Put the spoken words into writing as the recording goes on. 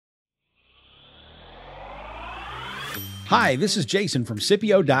Hi, this is Jason from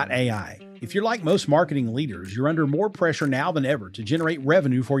CIPIO.ai. If you're like most marketing leaders, you're under more pressure now than ever to generate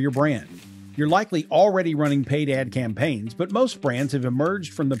revenue for your brand. You're likely already running paid ad campaigns, but most brands have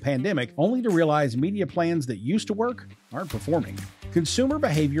emerged from the pandemic only to realize media plans that used to work aren't performing. Consumer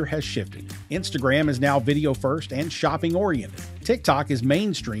behavior has shifted. Instagram is now video first and shopping oriented. TikTok is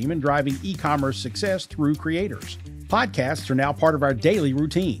mainstream and driving e-commerce success through creators. Podcasts are now part of our daily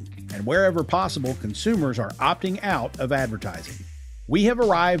routine. And wherever possible, consumers are opting out of advertising. We have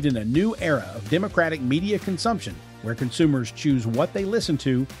arrived in a new era of democratic media consumption where consumers choose what they listen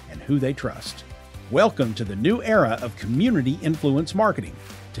to and who they trust. Welcome to the new era of community influence marketing.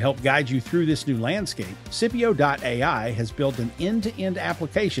 To help guide you through this new landscape, CIPIO.ai has built an end-to-end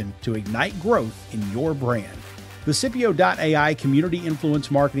application to ignite growth in your brand. The CIPIO.ai Community Influence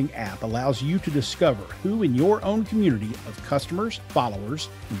Marketing app allows you to discover who in your own community of customers, followers,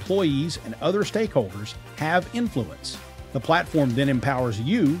 employees, and other stakeholders have influence. The platform then empowers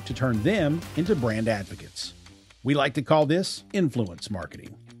you to turn them into brand advocates. We like to call this influence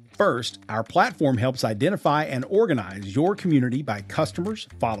marketing. First, our platform helps identify and organize your community by customers,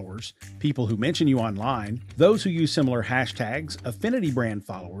 followers, people who mention you online, those who use similar hashtags, affinity brand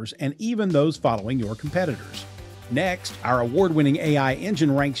followers, and even those following your competitors. Next, our award-winning AI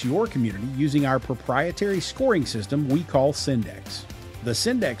engine ranks your community using our proprietary scoring system we call Syndex. The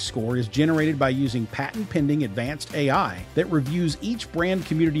Syndex score is generated by using patent-pending advanced AI that reviews each brand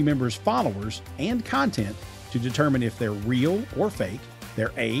community member's followers and content to determine if they're real or fake,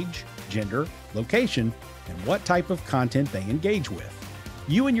 their age, gender, location, and what type of content they engage with.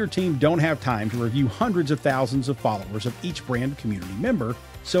 You and your team don't have time to review hundreds of thousands of followers of each brand community member,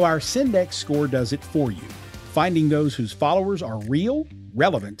 so our Syndex score does it for you, finding those whose followers are real,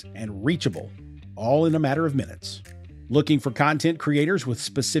 relevant, and reachable, all in a matter of minutes. Looking for content creators with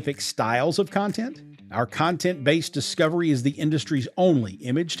specific styles of content? Our content-based discovery is the industry's only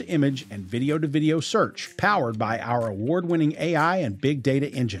image-to-image and video-to-video search powered by our award-winning AI and big data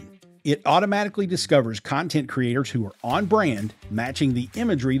engine. It automatically discovers content creators who are on brand, matching the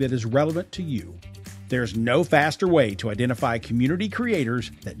imagery that is relevant to you. There's no faster way to identify community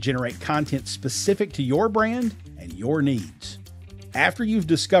creators that generate content specific to your brand and your needs. After you've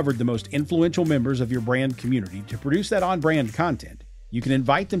discovered the most influential members of your brand community to produce that on-brand content, you can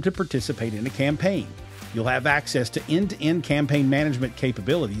invite them to participate in a campaign. You'll have access to end-to-end campaign management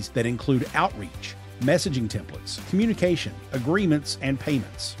capabilities that include outreach, messaging templates, communication, agreements, and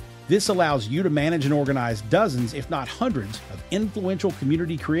payments. This allows you to manage and organize dozens, if not hundreds, of influential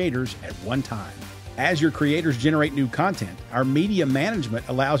community creators at one time. As your creators generate new content, our media management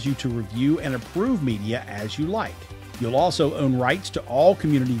allows you to review and approve media as you like. You'll also own rights to all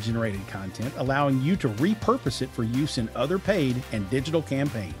community-generated content, allowing you to repurpose it for use in other paid and digital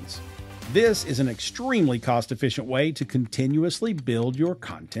campaigns. This is an extremely cost-efficient way to continuously build your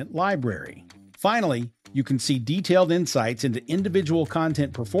content library. Finally, you can see detailed insights into individual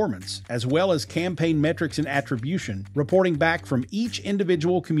content performance, as well as campaign metrics and attribution, reporting back from each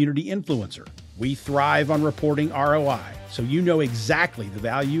individual community influencer. We thrive on reporting ROI, so you know exactly the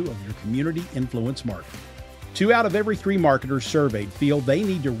value of your community influence marketing. 2 out of every 3 marketers surveyed feel they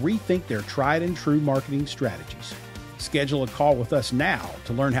need to rethink their tried and true marketing strategies. Schedule a call with us now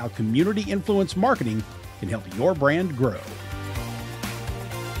to learn how community influence marketing can help your brand grow.